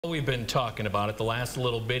We've been talking about it the last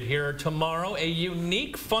little bit here. Tomorrow, a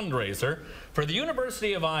unique fundraiser for the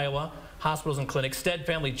University of Iowa Hospitals and Clinics, Stead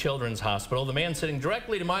Family Children's Hospital. The man sitting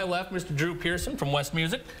directly to my left, Mr. Drew Pierson from West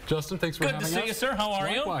Music. Justin, thanks for having us. Good to see you, sir. How are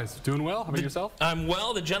you? Likewise. Doing well. How about yourself? I'm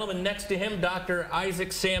well. The gentleman next to him, Dr.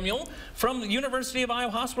 Isaac Samuel from the University of Iowa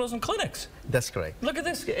Hospitals and Clinics. That's correct. Look at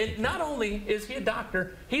this. And not only is he a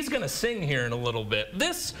doctor, he's going to sing here in a little bit.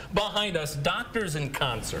 This behind us, Doctors in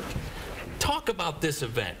Concert. Talk about this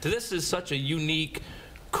event. This is such a unique,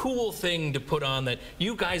 cool thing to put on that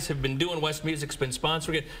you guys have been doing. West Music's been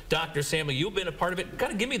sponsoring it. Dr. Samuel, you've been a part of it.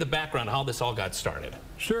 Kind of give me the background of how this all got started.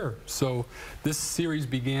 Sure. So this series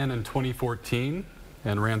began in 2014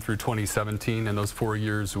 and ran through 2017. In those 4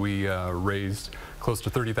 years, we raised close to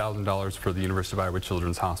 $30,000 for the University of Iowa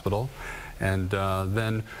Children's Hospital. And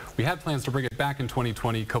then we had plans to bring it back in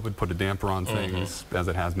 2020. COVID put a damper on things, as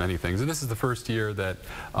it has many things. And this is the first year that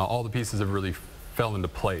all the pieces have really fell into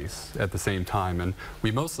place at the same time. And we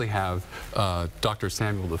mostly have Dr.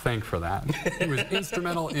 Samuel to thank for that. He was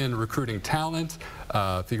instrumental in recruiting talent,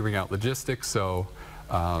 figuring out logistics. So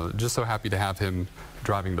just so happy to have him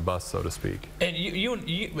driving the bus, so to speak. And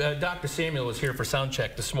Dr. Samuel was here for sound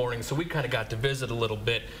check this morning, so we kind of got to visit a little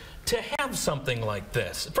bit. To have something like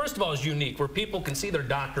this, first of all, is unique, where people can see their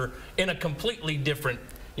doctor in a completely different,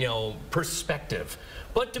 perspective.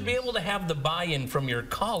 But to be able to have the buy-in from your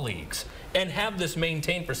colleagues and have this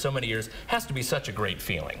maintained for so many years has to be such a great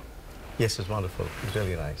feeling. Yes, it's wonderful. It's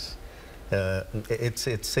really nice.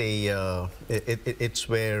 It's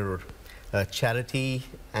where charity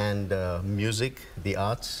and music, the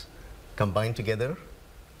arts, combine together.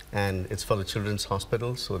 And it's for the Children's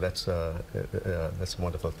Hospital, so that's a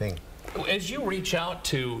wonderful thing. As you reach out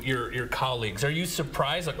to your colleagues, are you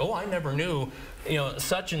surprised, like, oh, I never knew,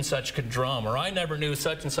 such and such could drum, or I never knew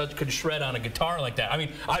such and such could shred on a guitar like that? I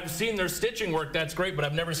mean, I've seen their stitching work, that's great, but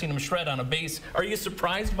I've never seen them shred on a bass. Are you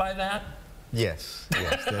surprised by that? Yes,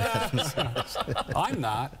 yes. I'm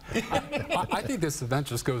not. I think this event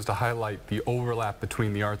just goes to highlight the overlap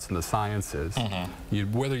between the arts and the sciences.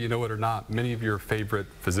 Whether you know it or not, many of your favorite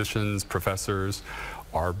physicians, professors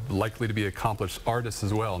are likely to be accomplished artists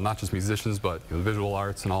as well, not just musicians, but visual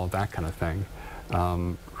arts and all of that kind of thing.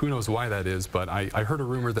 Who knows why that is, but I heard a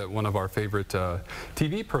rumor that one of our favorite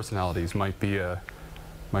TV personalities might be a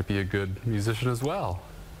good musician as well.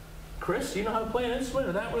 Chris, do you know how to play an instrument?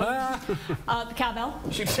 Or that was the cowbell.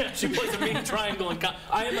 She plays a mean triangle. And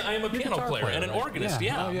I am a piano player and an organist,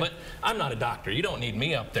 yeah. Oh, yeah. But I'm not a doctor. You don't need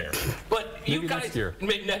me up there. But you guys,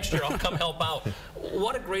 next year I'll come help out.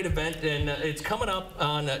 What a great event, and it's coming up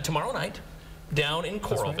on tomorrow night down in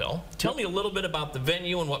Coralville. Right. Tell me a little bit about the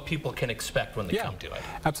venue and what people can expect when they come to it.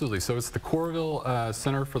 Absolutely. So it's the Coralville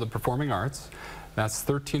Center for the Performing Arts. That's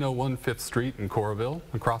 1301 5th Street in Coralville,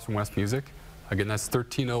 across from West Music. Again, that's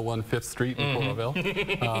 1301 5th Street in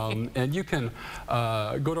Coralville. And you can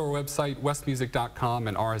go to our website, westmusic.com,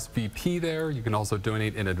 and RSVP there. You can also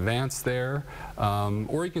donate in advance there.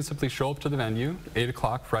 Or you can simply show up to the venue, 8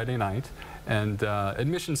 o'clock Friday night. And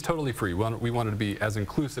admission's totally free. We wanted to be as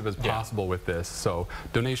inclusive as possible with this. So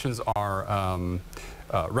donations are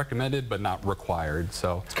recommended but not required.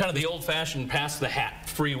 So it's kind of the old-fashioned pass-the-hat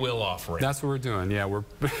free will offering. That's what we're doing. Yeah, we're.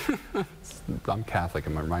 I'm Catholic,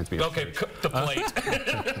 and it reminds me of church. Cook the plate.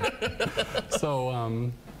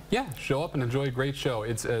 So yeah, show up and enjoy a great show.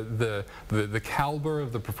 It's the caliber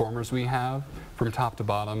of the performers we have from top to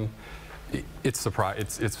bottom. It's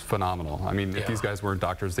phenomenal. I mean, if these guys weren't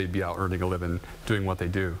doctors, they'd be out earning a living doing what they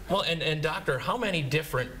do. Well, and doctor, how many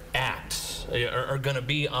different acts are going to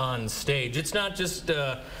be on stage? It's not just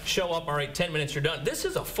show up, all right, 10 minutes, you're done. This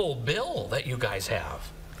is a full bill that you guys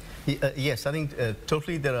have. Yes, I think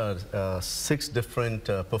totally there are 6 different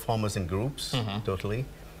performers in groups, totally.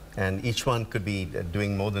 And each one could be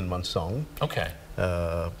doing more than one song. Okay.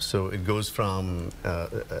 So it goes from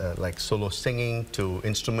like solo singing to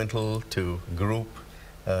instrumental to group,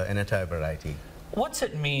 an entire variety. What's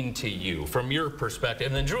it mean to you from your perspective?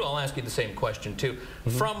 And then Drew, I'll ask you the same question too.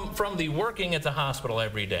 From the working at the hospital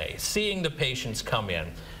every day, seeing the patients come in,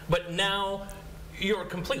 but now you're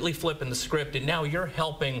completely flipping the script, and now you're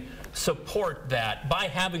helping support that by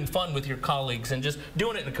having fun with your colleagues and just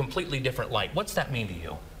doing it in a completely different light. What's that mean to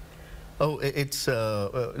you? Oh, it's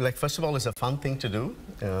like, first of all, it's a fun thing to do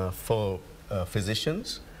for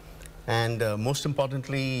physicians, and most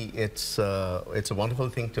importantly, it's a wonderful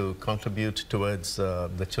thing to contribute towards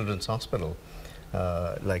the Children's Hospital.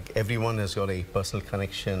 Like, everyone has got a personal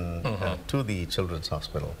connection to the Children's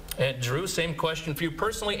Hospital. And Drew, same question for you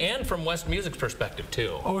personally and from West Music's perspective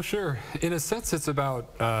too. Oh, sure. In a sense, it's about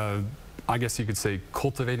I guess you could say,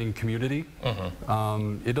 cultivating community.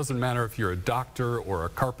 It doesn't matter if you're a doctor or a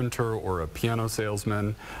carpenter or a piano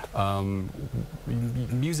salesman.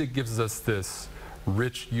 Music gives us this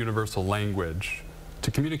rich universal language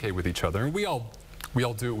to communicate with each other, and we all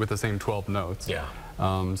do it with the same 12 notes. Yeah.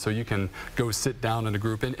 So you can go sit down in a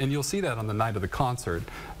group, and you'll see that on the night of the concert.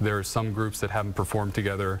 There are some groups that haven't performed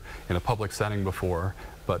together in a public setting before,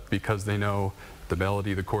 but because they know the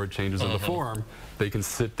melody, the chord changes, and the form, they can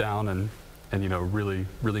sit down and you know, really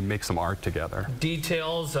make some art together.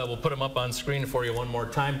 Details, we'll put them up on screen for you one more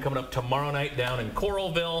time, coming up tomorrow night down in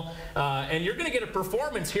Coralville. And you're going to get a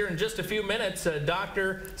performance here in just a few minutes.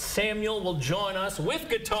 Dr. Samuel will join us with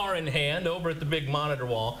guitar in hand over at the big monitor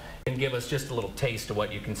wall and give us just a little taste of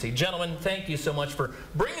what you can see. Gentlemen, thank you so much for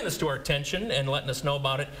bringing this to our attention and letting us know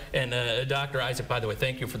about it. And Dr. Isaac, by the way,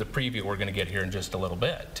 thank you for the preview we're going to get here in just a little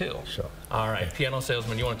bit, too. Sure. All right, piano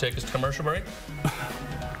salesman, you want to take us to commercial break?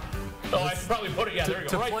 Oh, I should probably put it, yeah, there you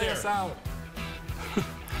go, right there. To play us out.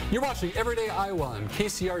 You're watching Everyday Iowa on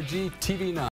KCRG TV 9.